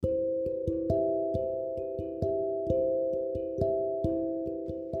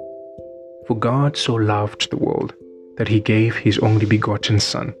For God so loved the world that he gave his only begotten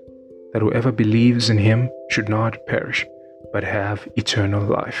Son, that whoever believes in him should not perish, but have eternal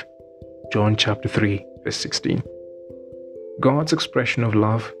life. John chapter 3, verse 16. God's expression of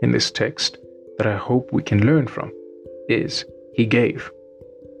love in this text that I hope we can learn from is he gave.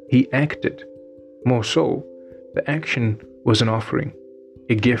 He acted. More so, the action was an offering,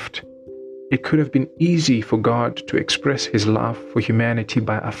 a gift. It could have been easy for God to express his love for humanity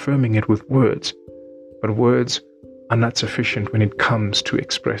by affirming it with words, but words are not sufficient when it comes to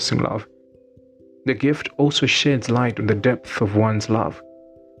expressing love. The gift also sheds light on the depth of one's love.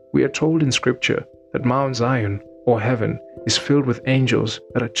 We are told in Scripture that Mount Zion, or heaven, is filled with angels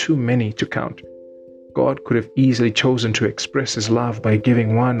that are too many to count. God could have easily chosen to express his love by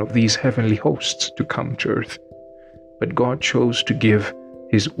giving one of these heavenly hosts to come to earth. But God chose to give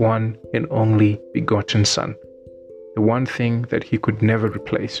his one and only begotten Son, the one thing that he could never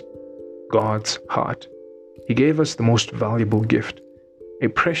replace, God's heart. He gave us the most valuable gift, a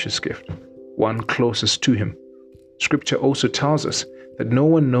precious gift, one closest to him. Scripture also tells us that no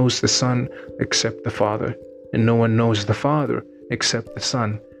one knows the Son except the Father, and no one knows the Father except the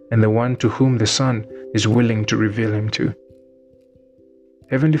Son, and the one to whom the Son is willing to reveal him to.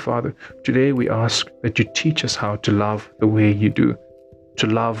 Heavenly Father, today we ask that you teach us how to love the way you do, to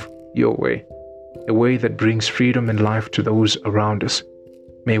love your way, a way that brings freedom and life to those around us.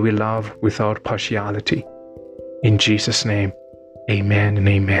 May we love without partiality. In Jesus' name, amen and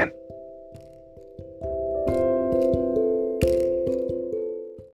amen.